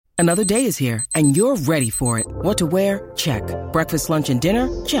Another day is here, and you're ready for it. What to wear? Check. Breakfast, lunch, and dinner?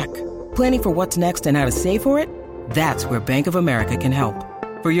 Check. Planning for what's next and how to save for it? That's where Bank of America can help.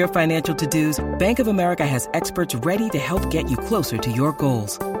 For your financial to-dos, Bank of America has experts ready to help get you closer to your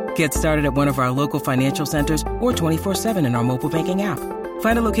goals. Get started at one of our local financial centers or 24/7 in our mobile banking app.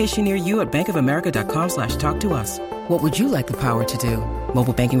 Find a location near you at bankofamerica.com/talktous. What would you like the power to do?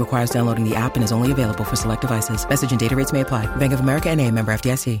 Mobile banking requires downloading the app and is only available for select devices. Message and data rates may apply. Bank of America N.A., member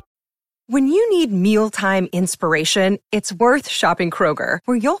FDIC. When you need mealtime inspiration, it's worth shopping Kroger,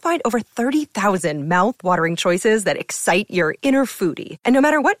 where you'll find over 30,000 mouth-watering choices that excite your inner foodie. And no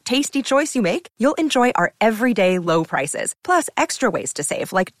matter what tasty choice you make, you'll enjoy our everyday low prices, plus extra ways to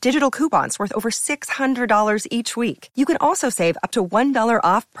save, like digital coupons worth over $600 each week. You can also save up to $1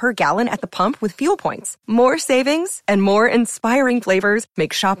 off per gallon at the pump with fuel points. More savings and more inspiring flavors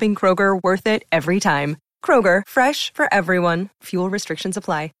make shopping Kroger worth it every time. Kroger, fresh for everyone. Fuel restrictions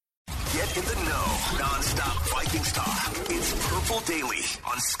apply. Get in the know. Non-stop Vikings talk. It's Purple Daily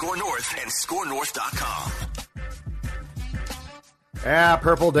on Score North and ScoreNorth.com. Yeah,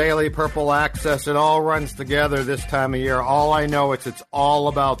 Purple Daily, Purple Access. It all runs together this time of year. All I know is it's all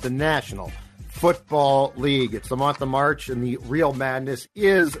about the National Football League. It's the month of March, and the real madness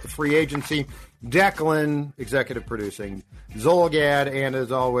is free agency. Declan, executive producing, Zolgad, and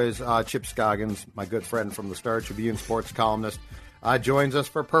as always, Chip Scoggins, my good friend from the Star Tribune sports columnist, joins us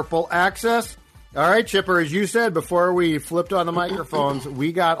for Purple Access. All right, Chipper, as you said before we flipped on the microphones,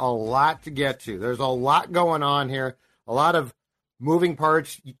 we got a lot to get to. There's a lot going on here, a lot of moving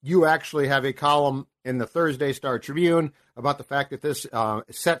parts. You actually have a column in the Thursday Star Tribune about the fact that this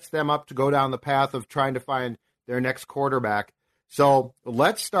sets them up to go down the path of trying to find their next quarterback. So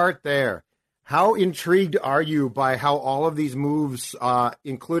let's start there. How intrigued are you by how all of these moves,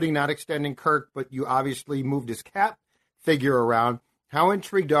 including not extending Kirk, but you obviously moved his cap figure around. How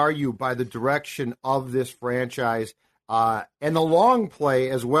intrigued are you by the direction of this franchise and the long play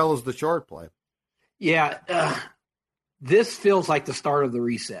as well as the short play? Yeah, this feels like the start of the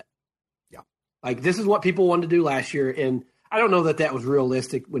reset. Yeah, like this is what people wanted to do last year, and I don't know that was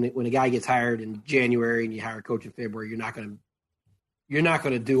realistic. When a guy gets hired in January and you hire a coach in February, you're not going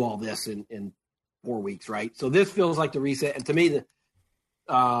to do all this in 4 weeks, right? So this feels like the reset, and to me,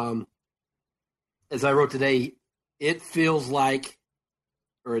 as I wrote today, it feels like,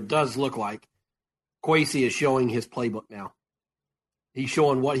 or it does look like, Kwesi is showing his playbook now. He's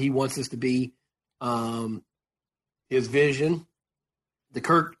showing what he wants this to be, his vision. The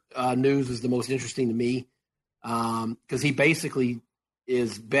Kirk news is the most interesting to me because he basically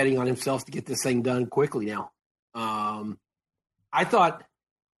is betting on himself to get this thing done quickly now. I thought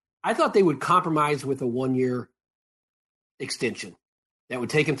they would compromise with a 1-year extension that would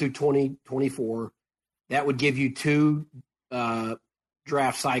take him through 2024. That would give you 2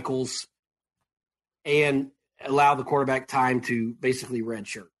 draft cycles and allow the quarterback time to basically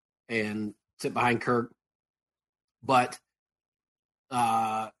redshirt and sit behind Kirk. But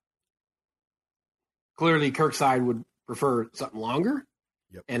clearly Kirk's side would prefer something longer.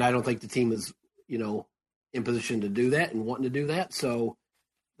 Yep. And I don't think the team is, in position to do that and wanting to do that. So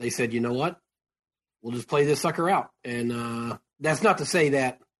they said, you know what, we'll just play this sucker out. And that's not to say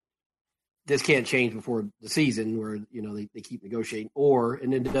that this can't change before the season where, they keep negotiating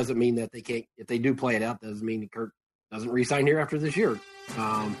and then it doesn't mean that they can't, if they do play it out, doesn't mean that Kirk doesn't re-sign here after this year.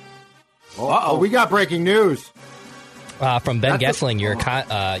 We got breaking news. From Ben Gessling, your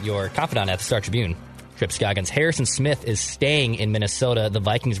confidant at the Star Tribune, Trip Scoggins. Harrison Smith is staying in Minnesota. The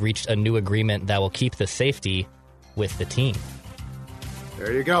Vikings reached a new agreement that will keep the safety with the team.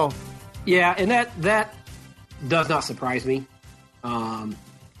 There you go. Yeah, and that does not surprise me.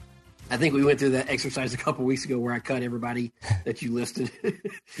 I think we went through that exercise a couple weeks ago where I cut everybody that you listed.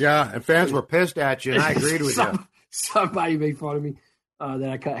 Yeah, and fans were pissed at you, and I agreed with you. Somebody made fun of me that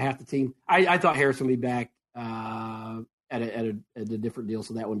I cut half the team. I thought Harrison would be back at a different deal,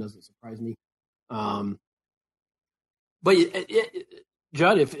 so that one doesn't surprise me. But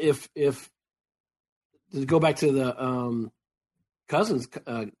Judd, if to go back to the Cousins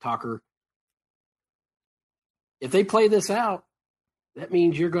talker, if they play this out, that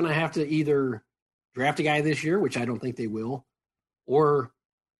means you're going to have to either draft a guy this year, which I don't think they will, or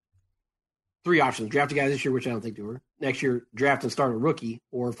 3 options: draft a guy this year, which I don't think they will. Next year, draft and start a rookie,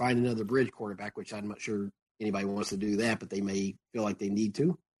 or find another bridge quarterback, which I'm not sure anybody wants to do that, but they may feel like they need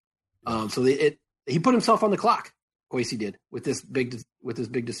to. So he put himself on the clock. Kwesi did with this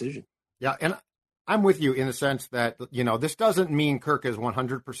big decision. Yeah, and I'm with you in the sense that this doesn't mean Kirk is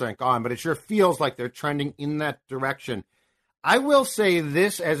 100% gone, but it sure feels like they're trending in that direction. I will say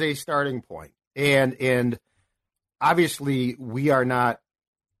this as a starting point, and obviously we are not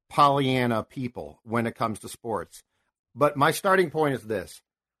Pollyanna people when it comes to sports. But my starting point is this.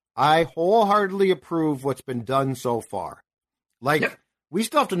 I wholeheartedly approve what's been done so far. We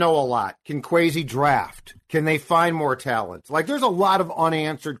still have to know a lot. Can Kwesi draft? Can they find more talent? There's a lot of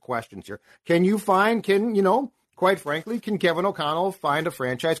unanswered questions here. Quite frankly, can Kevin O'Connell find a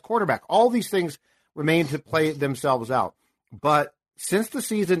franchise quarterback? All these things remain to play themselves out. But since the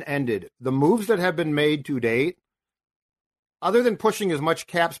season ended, the moves that have been made to date, other than pushing as much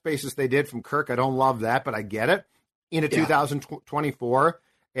cap space as they did from Kirk, I don't love that, but I get it, into 2024,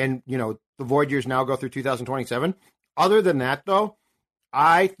 and, the void years now go through 2027. Other than that, though,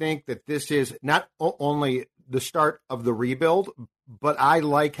 I think that this is not only the start of the rebuild, but I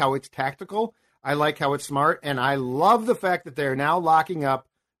like how it's tactical. I like how it's smart, and I love the fact that they're now locking up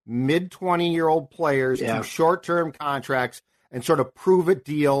mid-20-year-old players to short-term contracts and sort of prove-it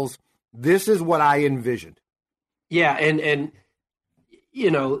deals. This is what I envisioned. Yeah, and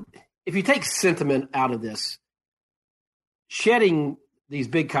if you take sentiment out of this, shedding these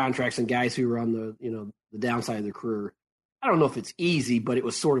big contracts and guys who are on the downside of their career, I don't know if it's easy, but it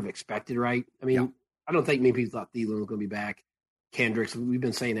was sort of expected, right? I mean, I don't think many people thought Thielen was going to be back. Kendricks, we've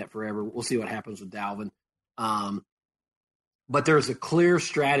been saying that forever. We'll see what happens with Dalvin. But there's a clear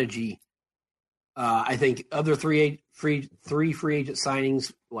strategy. I think other three free agent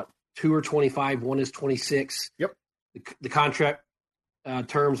signings, 2 are 25, one is 26. Yep. The contract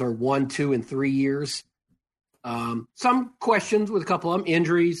terms are 1, 2, and 3 years. Some questions with a couple of them,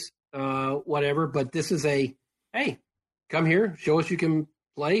 injuries, whatever. But this is hey, come here, show us you can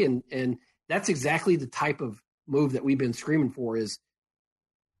play, and that's exactly the type of move that we've been screaming for. Is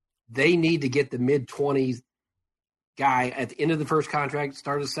they need to get the mid-20s guy at the end of the first contract,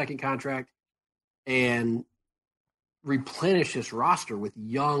 start of the second contract, and replenish this roster with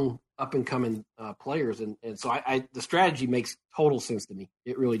young, up-and-coming players. And so the strategy makes total sense to me.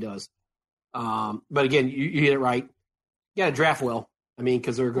 It really does. But again, you hit it right. You got to draft well. I mean,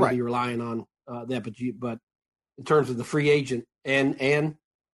 because they're going to be relying on that. But in terms of the free agent, and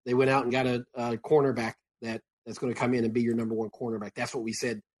they went out and got a cornerback that's going to come in and be your number one cornerback. That's what we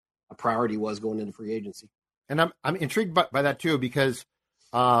said a priority was going into free agency. And I'm intrigued by that too, because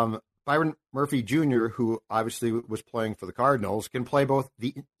Byron Murphy Jr., who obviously was playing for the Cardinals, can play both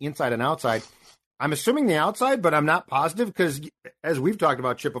the inside and outside. I'm assuming the outside, but I'm not positive because, as we've talked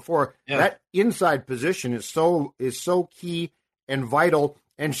about, Chip, before, that inside position is so key and vital.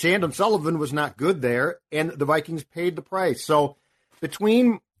 And Shandon Sullivan was not good there, and the Vikings paid the price. So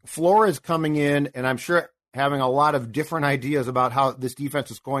between Flores coming in, and I'm sure having a lot of different ideas about how this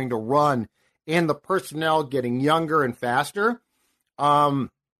defense is going to run, and the personnel getting younger and faster,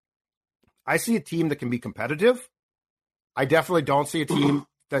 I see a team that can be competitive. I definitely don't see a team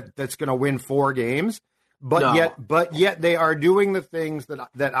that's going to win 4 games, but yet they are doing the things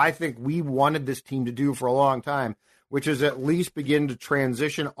that I think we wanted this team to do for a long time, which is at least begin to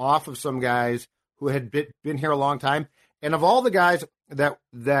transition off of some guys who had been here a long time. And of all the guys that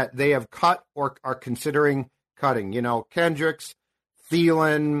they have cut or are considering cutting, Kendricks,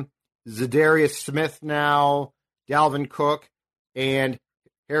 Thielen, Zadarius Smith now, Dalvin Cook, and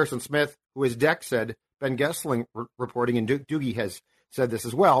Harrison Smith, who, as Deck said, Ben Gessling reporting, and Doogie has said this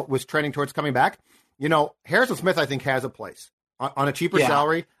as well, was trending towards coming back. Harrison Smith, I think, has a place on a cheaper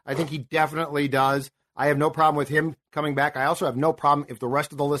salary. I think he definitely does. I have no problem with him coming back. I also have no problem if the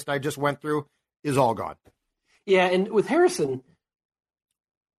rest of the list I just went through is all gone. Yeah, and with Harrison,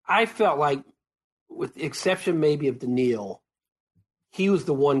 I felt like, with the exception maybe of Daniil, he was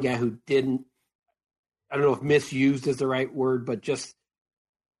the one guy who didn't, I don't know if misused is the right word, but just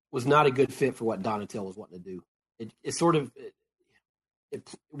was not a good fit for what Donatil was wanting to do. It sort of it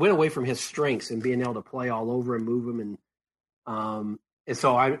went away from his strengths and being able to play all over and move him. And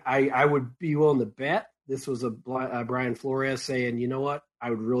so I would be willing to bet this was a Brian Flores saying, you know what, I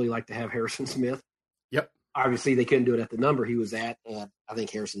would really like to have Harrison Smith. Yep. Obviously, they couldn't do it at the number he was at. And I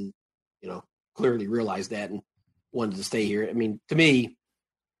think Harrison, clearly realized that and wanted to stay here. I mean, to me,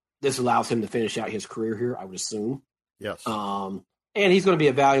 this allows him to finish out his career here, I would assume. Yes. And he's going to be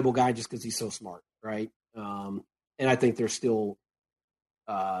a valuable guy just because he's so smart, right? And I think there's still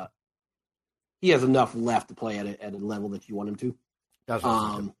he has enough left to play at a level that you want him to. That's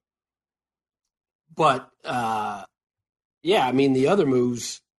awesome. But yeah, I mean, the other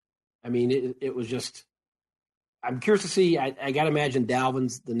moves, I mean, it was just, I'm curious to see. I got to imagine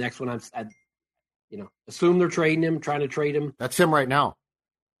Dalvin's the next one. I assume they're trading him, trying to trade him. That's him right now.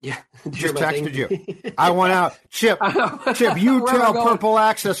 Yeah. Just texted you. I want out. Chip, you tell Purple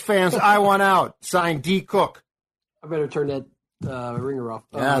Access fans I want out. Signed D. Cook. I better turn that ringer off.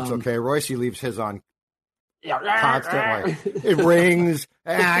 Yeah, that's okay. Royce leaves his on Yeah. constantly. It rings.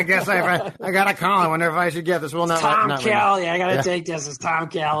 I guess I got to call. I wonder if I should get this. Well, not Tom not Kelly. I got to take this. It's Tom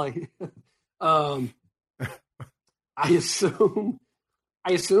Kelly. I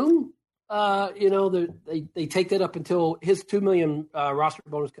assume, they take that up until his $2 million roster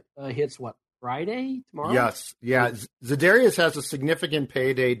bonus hits Friday, tomorrow? Yes. Yeah. Za'Darius has a significant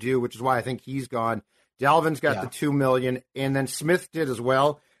payday due, which is why I think he's gone. Dalvin's got the $2 million, and then Smith did as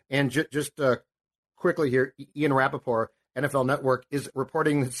well. And just quickly here, Ian Rappaport, NFL Network, is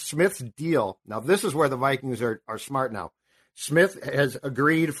reporting that Smith's deal. Now, this is where the Vikings are smart now. Smith has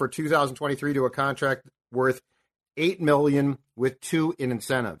agreed for 2023 to a contract worth $8 million with $2 million in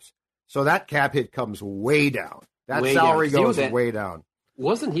incentives. So that cap hit comes way down. That salary goes way down.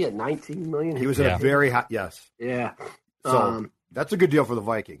 Wasn't he at $19 million? He was at a very high, yes. Yeah. So that's a good deal for the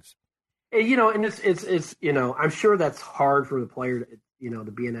Vikings. And it's I'm sure that's hard for the player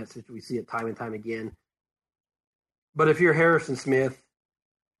to be in that situation. We see it time and time again. But if you're Harrison Smith,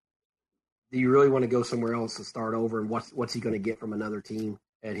 do you really want to go somewhere else to start over? And what's he going to get from another team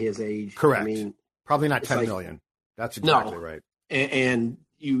at his age? Correct. I mean, probably not $10 million. That's exactly right. And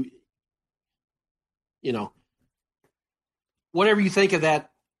whatever you think of that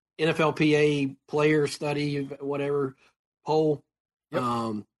NFLPA player study, whatever poll,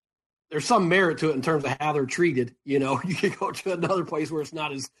 there's some merit to it in terms of how they're treated. You can go to another place where it's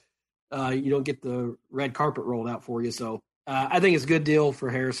not as you don't get the red carpet rolled out for you. So I think it's a good deal for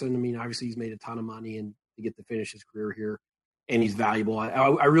Harrison. I mean, obviously he's made a ton of money and to get to finish his career here, and he's valuable.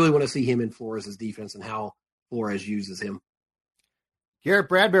 I really want to see him in Flores' defense and how Flores uses him. Garrett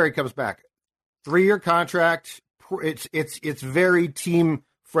Bradbury comes back, 3-year contract. It's very team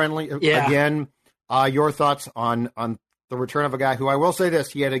friendly. Yeah. Again, your thoughts on the return of a guy who, I will say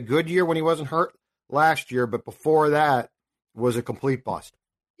this, he had a good year when he wasn't hurt last year, but before that was a complete bust.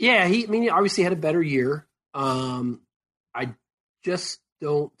 Yeah, he obviously had a better year. I just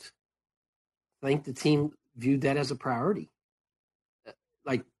don't think the team viewed that as a priority.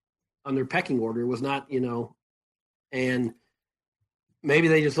 Like on their pecking order, it was not, and maybe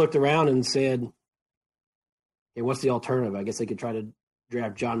they just looked around and said, hey, what's the alternative? I guess they could try to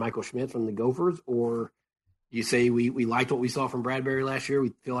draft John Michael Schmidt from the Gophers, or you say we liked what we saw from Bradbury last year.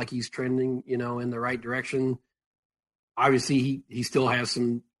 We feel like he's trending, in the right direction. Obviously, he still has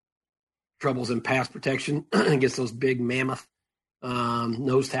some troubles in pass protection against those big mammoth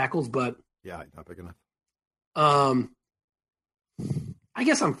nose tackles, but yeah, not big enough. I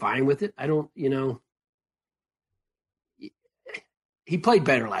guess I'm fine with it. I don't, he played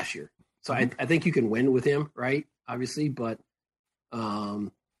better last year, so I think you can win with him, right? Obviously, but I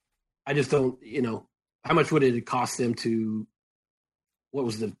just don't, how much would it cost them to? What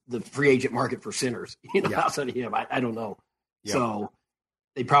was the free agent market for centers? Outside of him, I don't know. Yep. So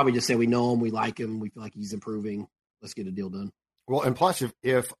they probably just say, we know him, we like him, we feel like he's improving. Let's get a deal done. Well, and plus,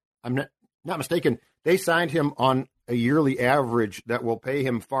 if I'm not mistaken, they signed him on a yearly average that will pay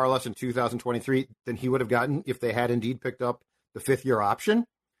him far less in 2023 than he would have gotten if they had indeed picked up the 5th-year option.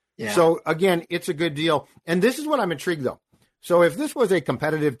 Yeah. So, again, it's a good deal. And this is what I'm intrigued, though. So if this was a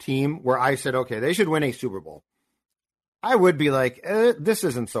competitive team where I said, okay, they should win a Super Bowl, I would be like, this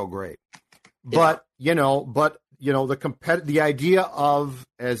isn't so great. But, the idea of,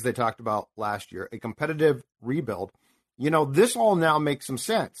 as they talked about last year, a competitive rebuild, this all now makes some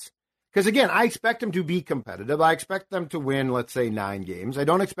sense. Because, again, I expect them to be competitive. I expect them to win, let's say, 9 games. I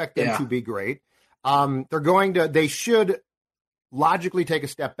don't expect them to be great. They should logically take a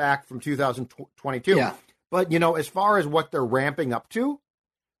step back from 2022. Yeah. But, as far as what they're ramping up to,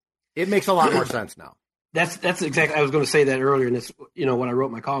 it makes a lot more sense now. That's exactly, I was going to say that earlier, and it's, when I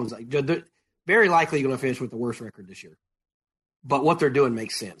wrote my columns, like, they're very likely going to finish with the worst record this year. But what they're doing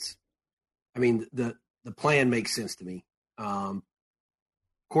makes sense. I mean, the plan makes sense to me.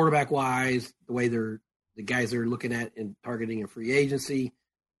 Quarterback-wise, the way the guys are looking at and targeting in free agency,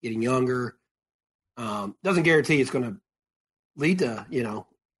 getting younger, doesn't guarantee it's going to lead to,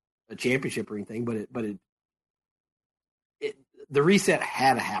 a championship or anything, but the reset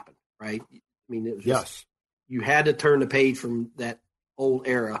had to happen, right? I mean, it was just, you had to turn the page from that old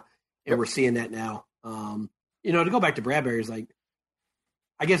era, and we're seeing that now. To go back to Bradbury is like,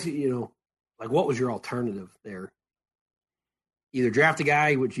 I guess, what was your alternative there? Either draft a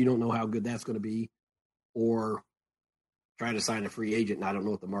guy, which you don't know how good that's going to be, or try to sign a free agent, and I don't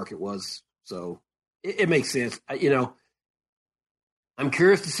know what the market was. So it makes sense. I'm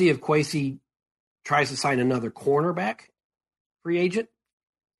curious to see if Kwesi tries to sign another cornerback free agent.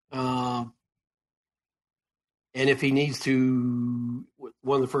 And if he needs to,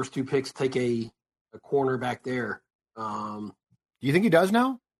 one of the first 2 picks, take a cornerback there. Do you think he does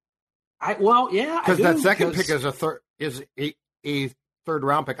now? Because that second pick is a third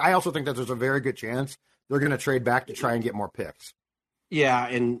round pick. I also think that there's a very good chance they're going to trade back to try and get more picks. Yeah,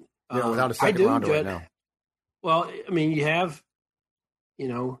 and without a second rounder right now. Well, I mean, you have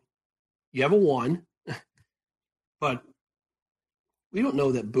a 1, but we don't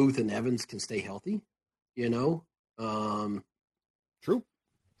know that Booth and Evans can stay healthy. True.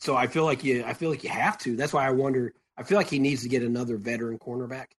 So I feel like you have to. That's why I wonder. I feel like he needs to get another veteran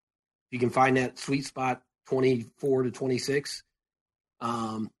cornerback. If you can find that sweet spot, 24 to 26,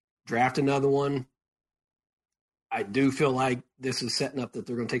 draft another one. I do feel like this is setting up that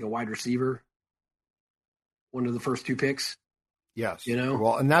they're going to take a wide receiver, one of the first 2 picks. Yes.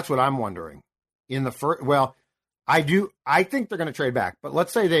 Well, and that's what I'm wondering. I think they're going to trade back, but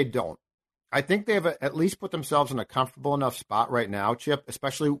let's say they don't. I think they have at least put themselves in a comfortable enough spot right now, Chip,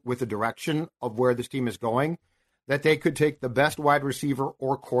 especially with the direction of where this team is going, that they could take the best wide receiver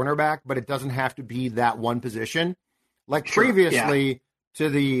or cornerback, but it doesn't have to be that one position. Like previously to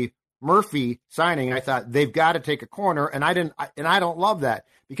the Murphy signing, I thought they've got to take a corner, and I don't love that,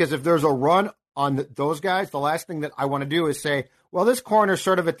 because if there's a run on those guys, the last thing that I want to do is say, well, this corner's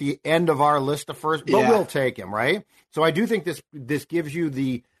sort of at the end of our list of first, but we'll take him, right? So I do think this gives you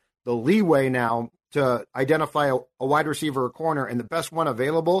the leeway now to identify a wide receiver or corner, and the best one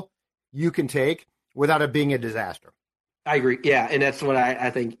available you can take without it being a disaster. I agree. Yeah, and that's what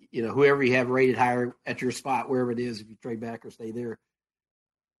I think, whoever you have rated higher at your spot, wherever it is, if you trade back or stay there,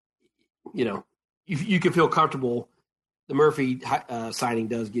 you can feel comfortable. The Murphy signing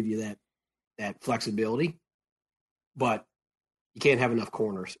does give you that flexibility, but you can't have enough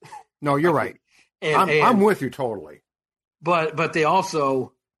corners. No, you're right. I'm with you totally. But they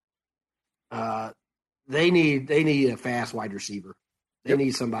also they need a fast wide receiver. They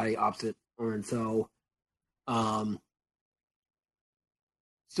need somebody opposite, and so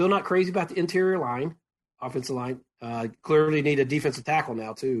still not crazy about the interior line, offensive line. Clearly need a defensive tackle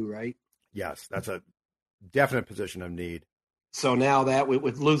now too, right? Yes, that's a definite position of need. So now that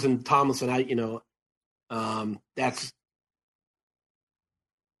with losing Tomlinson, that's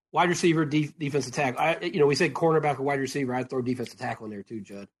wide receiver, defensive tackle. We said cornerback or wide receiver. I'd throw defensive tackle in there too,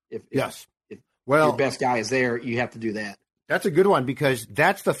 Judd. If your best guy is there, you have to do that. That's a good one, because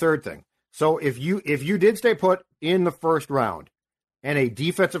that's the third thing. So if you did stay put in the first round and a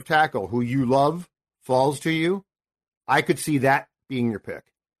defensive tackle who you love falls to you, I could see that being your pick.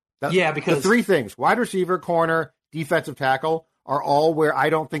 Because the 3 things, wide receiver, corner, defensive tackle, are all where I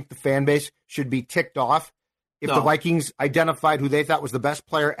don't think the fan base should be ticked off if the Vikings identified who they thought was the best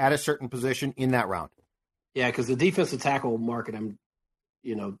player at a certain position in that round. Yeah, because the defensive tackle market,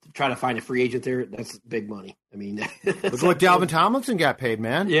 trying to find a free agent there, that's big money. I mean, look what Dalvin Tomlinson got paid,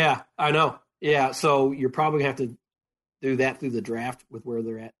 man. Yeah, I know. Yeah, so you're probably going to have to do that through the draft with where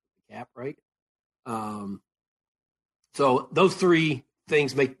they're at the cap, right? So those 3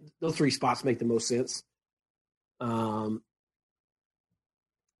 spots make the most sense. We'll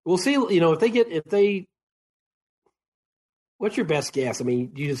see. If they. What's your best guess? I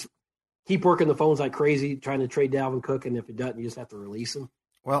mean, you just keep working the phones like crazy, trying to trade Dalvin Cook, and if it doesn't, you just have to release him.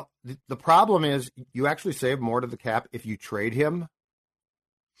 Well, the problem is you actually save more to the cap if you trade him.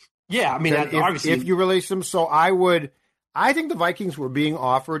 Yeah, I mean, obviously, if you release him. So I think the Vikings were being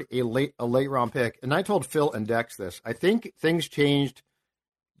offered a late round pick, and I told Phil and Dex this. I think things changed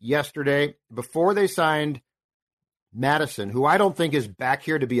yesterday before they signed Madison, who I don't think is back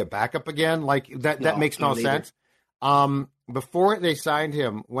here to be a backup again. Like that makes no sense. Before they signed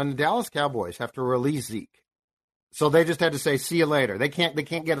him, when the Dallas Cowboys have to release Zeke, so they just had to say, see you later. They can't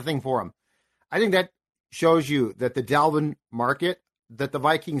get a thing for him. I think that shows you that the Dalvin market, that the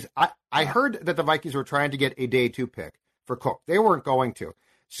Vikings, I heard that the Vikings were trying to get a day 2 pick for Cook. They weren't going to.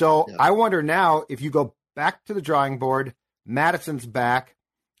 So I wonder now if you go back to the drawing board, Madison's back,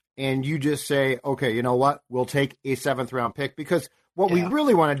 and you just say, okay, you know what? We'll take a 7th round pick, because what we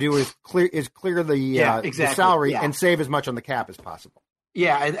really want to do is clear the salary and save as much on the cap as possible.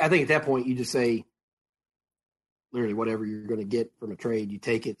 Yeah, I think at that point you just say, literally whatever you're going to get from a trade, you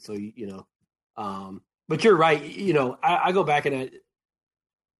take it. So but you're right. I go back and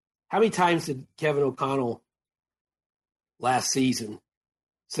how many times did Kevin O'Connell last season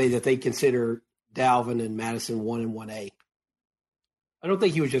say that they consider Dalvin and Madison 1 and 1A? I don't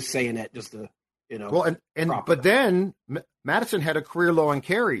think he was just saying that just to. Well, but then Madison had a career low in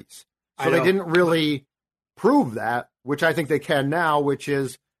carries, so they didn't really prove that, which I think they can now, which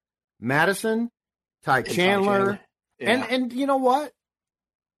is Madison, Ty Chandler, and you know what?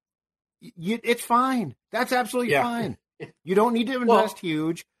 It's fine. That's absolutely fine. You don't need to invest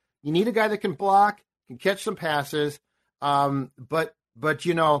huge. You need a guy that can block, can catch some passes, but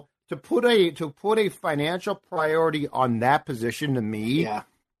to to put a financial priority on that position to me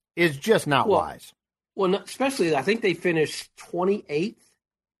is just not wise. Well, especially I think they finished 28th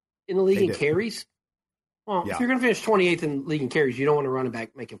in the league in carries. Well, if you're going to finish 28th in the league in carries, you don't want a running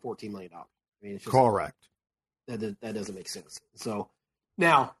back making $14 million. I mean, it's just, correct. That doesn't make sense. So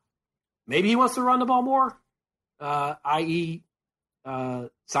now maybe he wants to run the ball more, i.e.,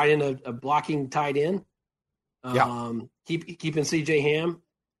 signing a blocking tight end. Keeping CJ Ham.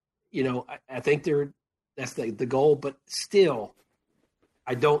 You know, I think that's the goal, but still,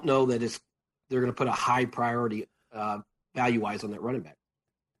 I don't know that they're going to put a high priority value-wise on that running back.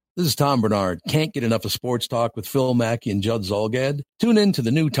 This is Tom Bernard. Can't get enough of sports talk with Phil Mackey and Judd Zolgad? Tune in to the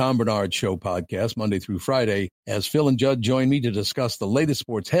new Tom Bernard Show podcast Monday through Friday as Phil and Judd join me to discuss the latest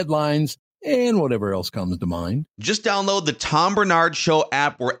sports headlines and whatever else comes to mind. Just download the Tom Bernard Show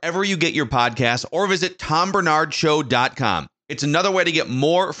app wherever you get your podcasts or visit tombernardshow.com. It's another way to get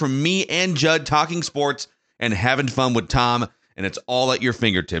more from me and Judd talking sports and having fun with Tom, and it's all at your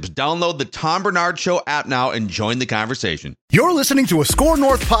fingertips. Download the Tom Bernard Show app now and join the conversation. You're listening to a Score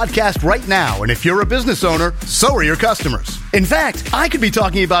North podcast right now, and if you're a business owner, so are your customers. In fact, I could be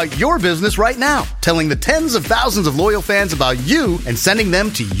talking about your business right now, telling the tens of thousands of loyal fans about you and sending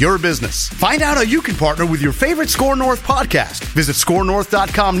them to your business. Find out how you can partner with your favorite Score North podcast. Visit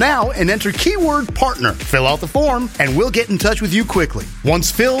scorenorth.com now and enter keyword partner. Fill out the form, and we'll get in touch with you quickly.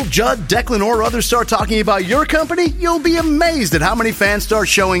 Once Phil, Judd, Declan, or others start talking about your company, you'll be amazed at how many fans start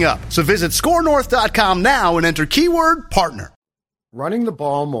showing up. So visit scorenorth.com now and enter keyword partner. Running the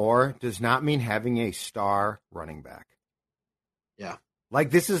ball more does not mean having a star running back. Yeah.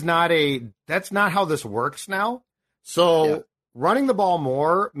 Like, that's not how this works now. So running the ball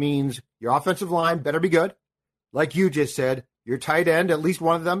more means your offensive line better be good. Like you just said, your tight end, at least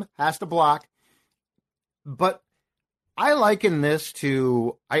one of them, has to block. But I liken this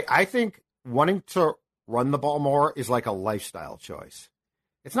to, I think wanting to run the ball more is like a lifestyle choice.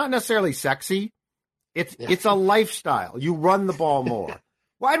 It's not necessarily sexy. It's a lifestyle. You run the ball more.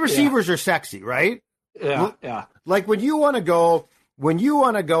 Wide receivers are sexy, right? Yeah. Like when you want to go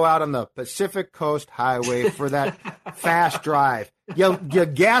out on the Pacific Coast Highway for that fast drive, you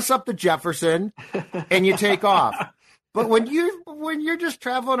gas up the Jefferson and you take off. But when you're just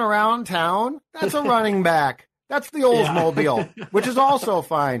traveling around town, that's a running back. That's the Oldsmobile, which is also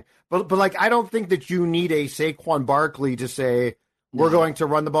fine. But like, I don't think that you need a Saquon Barkley to say we're going to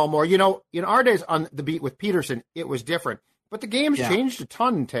run the ball more. You know, in our days on the beat with Peterson, it was different. But the game's changed a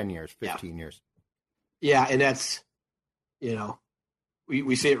ton in 10 years, 15 years. Yeah, and that's, you know,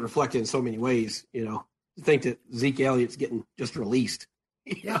 we see it reflected in so many ways, you know. To think that Zeke Elliott's getting just released,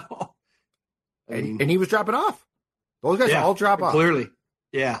 you know. And he was dropping off. Those guys all drop off. Clearly.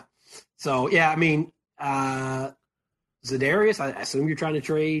 Yeah. So, I mean, Za'Darius, I assume you're trying to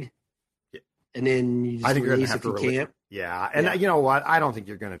trade. And then you just I think you're going to have to release. Yeah. And you know what? I don't think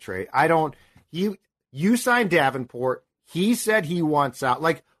you're going to trade. You signed Davenport. He said he wants out.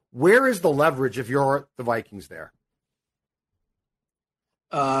 Like, where is the leverage if you're the Vikings there?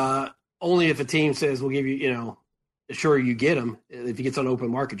 Only if a team says we'll give you, you know, sure you get him. If he gets on open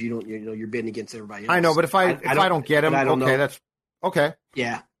market, you don't, you know, you're bidding against everybody else. I know, but if I don't get him, okay, that's okay.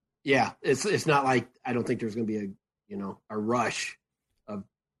 Yeah. It's not like I don't think there's going to be a rush of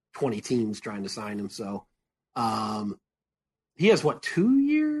 20 teams trying to sign him. So, he has 2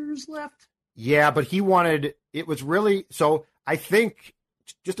 years left? Yeah, but it was really, so I think,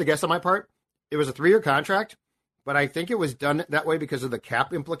 just a guess on my part, it was a 3-year contract, but I think it was done that way because of the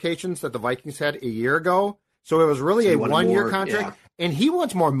cap implications that the Vikings had a year ago. So it was really a 1-year contract, and he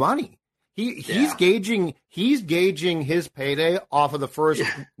wants more money. He's gauging his payday off of the first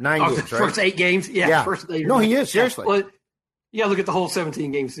 9 games, right? First 8 games? Yeah. First 8 no, he is, seriously. Well, look at the whole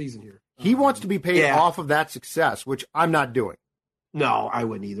 17-game season here. He wants to be paid off of that success, which I'm not doing. No, I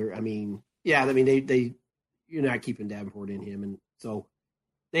wouldn't either. I mean, they you're not keeping Davenport in him, and so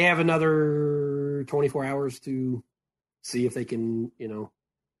they have another 24 hours to see if they can, you know,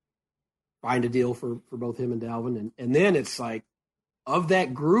 find a deal for both him and Dalvin, and then it's like, of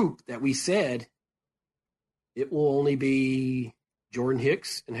that group that we said, it will only be Jordan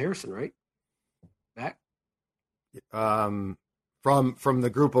Hicks and Harrison, right? Back from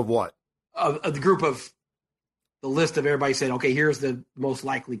the group of what? Of the group of the list of everybody said, okay, here's the most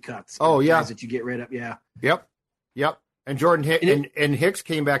likely cuts. Guys that you get rid of. Yeah. Yep. And Jordan Hicks and Hicks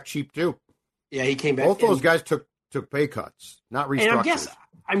came back cheap too. Yeah, he came back. Both those guys took pay cuts, not restructures. And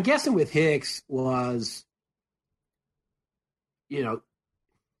I'm guessing with Hicks was, you know,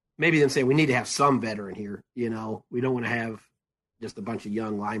 maybe them saying we need to have some veteran here. You know, we don't want to have just a bunch of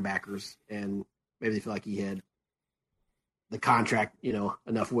young linebackers, and maybe they feel like he had the contract,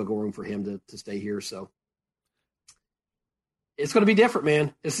 enough wiggle room for him to stay here. So it's going to be different,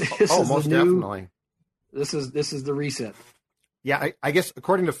 man. This most definitely. This is the reset. Yeah, I guess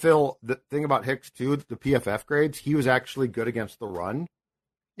according to Phil, the thing about Hicks too, the PFF grades, he was actually good against the run.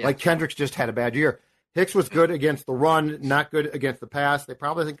 Yeah. Like Kendricks just had a bad year. Hicks was good against the run, not good against the pass. They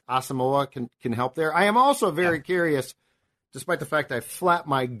probably think Asamoah can help there. I am also very curious, despite the fact I flapped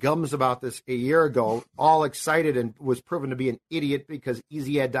my gums about this a year ago, all excited and was proven to be an idiot because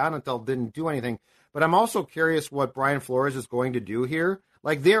Easy Donatel didn't do anything. But I'm also curious what Brian Flores is going to do here.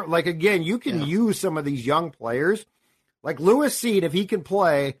 Again, you can use some of these young players. Like Lewis Seed, if he can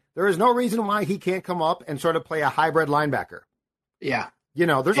play, there is no reason why he can't come up and sort of play a hybrid linebacker. Yeah.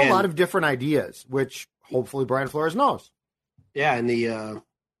 There's a lot of different ideas, which hopefully Brian Flores knows. Yeah, and the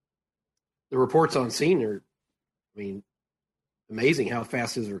reports on Scene are, amazing how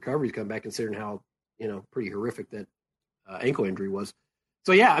fast his recovery's come back, considering how, pretty horrific that ankle injury was.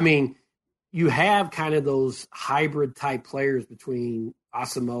 So, yeah, you have kind of those hybrid type players between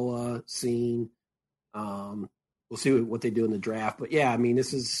Asamoah, Scene. We'll see what they do in the draft. But, yeah,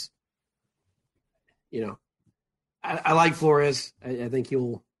 this is, I like Flores. I think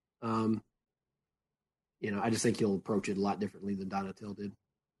he'll, I just think he'll approach it a lot differently than Donatel did.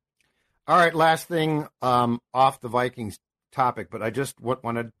 All right, last thing off the Vikings topic, but I just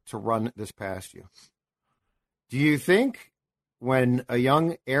wanted to run this past you. Do you think when a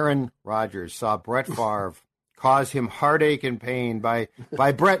young Aaron Rodgers saw Brett Favre cause him heartache and pain by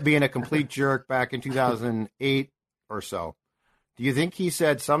Brett being a complete jerk back in 2008 or so, do you think he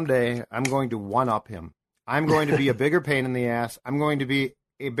said someday I'm going to one-up him? I'm going to be a bigger pain in the ass. I'm going to be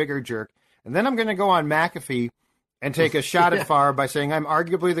a bigger jerk. And then I'm going to go on McAfee and take a shot at Favre by saying I'm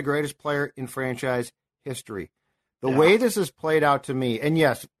arguably the greatest player in franchise history. The way this has played out to me, and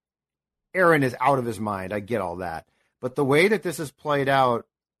yes, Aaron is out of his mind. I get all that. But the way that this has played out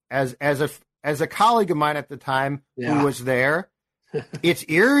as a colleague of mine at the time who was there, it's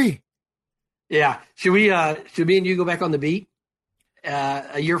eerie. Yeah. Should me and you go back on the beat?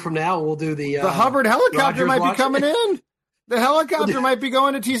 A year from now, we'll do the Hubbard helicopter Rodgers might watch. be coming in. The helicopter might be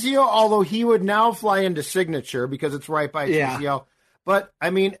going to TCO, although he would now fly into Signature because it's right by TCO. But,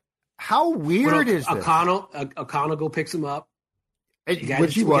 how weird is this? O'Connell go picks him up.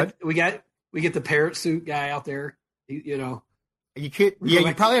 Which he would. We get the parrot suit guy out there. You could. Yeah,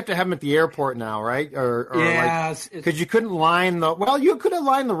 you probably have to have him at the airport now, right? Because you couldn't line the. Well, you could have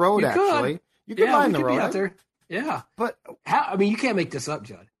lined the road. Actually, you could line the road out there. Yeah, but how? You can't make this up,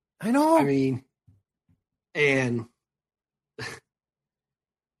 Judd. I know. And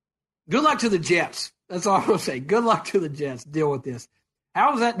good luck to the Jets. That's all I'm going to say. Good luck to the Jets. Deal with this.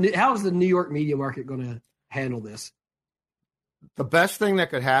 How is the New York media market going to handle this? The best thing that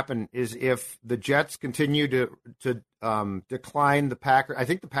could happen is if the Jets continue to decline the Packers. I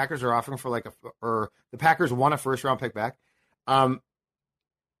think the Packers are offering for the Packers want a first-round pick back.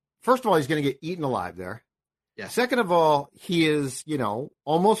 First of all, he's going to get eaten alive there. Yeah. Second of all, he is,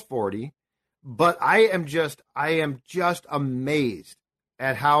 almost 40. But I am just amazed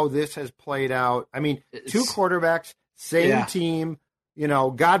at how this has played out. Two quarterbacks, same team,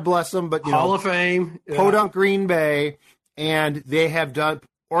 God bless them, but Hall of Fame, Podunk Green Bay, and they have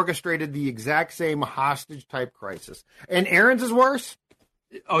orchestrated the exact same hostage type crisis. And Aaron's is worse.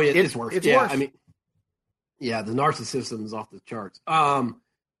 Oh yeah, it's worse. It's worse. The narcissism is off the charts.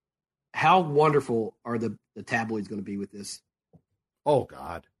 How wonderful are the tabloids going to be with this? Oh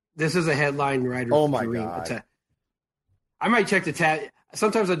God. This is a headline writer. Oh, my God. I might check the tab.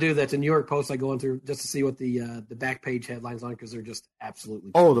 Sometimes I do that. The New York Post, I go in through just to see what the back page headlines on because they're just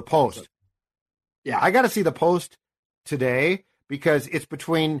absolutely. Oh, the Post. Yeah. I got to see the Post today because it's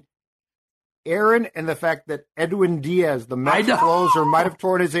between Aaron and the fact that Edwin Diaz, the Mets closer, might have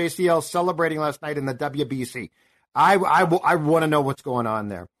torn his ACL celebrating last night in the WBC. I want to know what's going on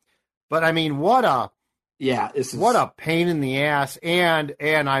there. But, what a pain in the ass. And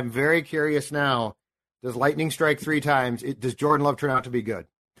I'm very curious now, does lightning strike 3 times? Does Jordan Love turn out to be good?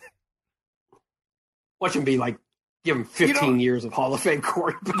 Watch him give him 15 years of Hall of Fame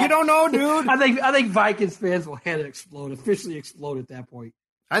quarterback. You don't know, dude. I think Vikings fans will officially explode at that point.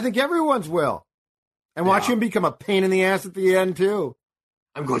 I think everyone's will. And watch him become a pain in the ass at the end, too.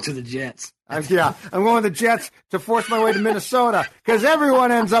 I'm going to the Jets. I'm going to the Jets to force my way to Minnesota because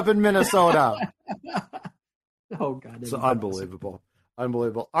everyone ends up in Minnesota. Oh, God. It's unbelievable.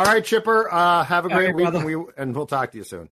 Unbelievable. All right, Chipper, have a great week, and we'll talk to you soon.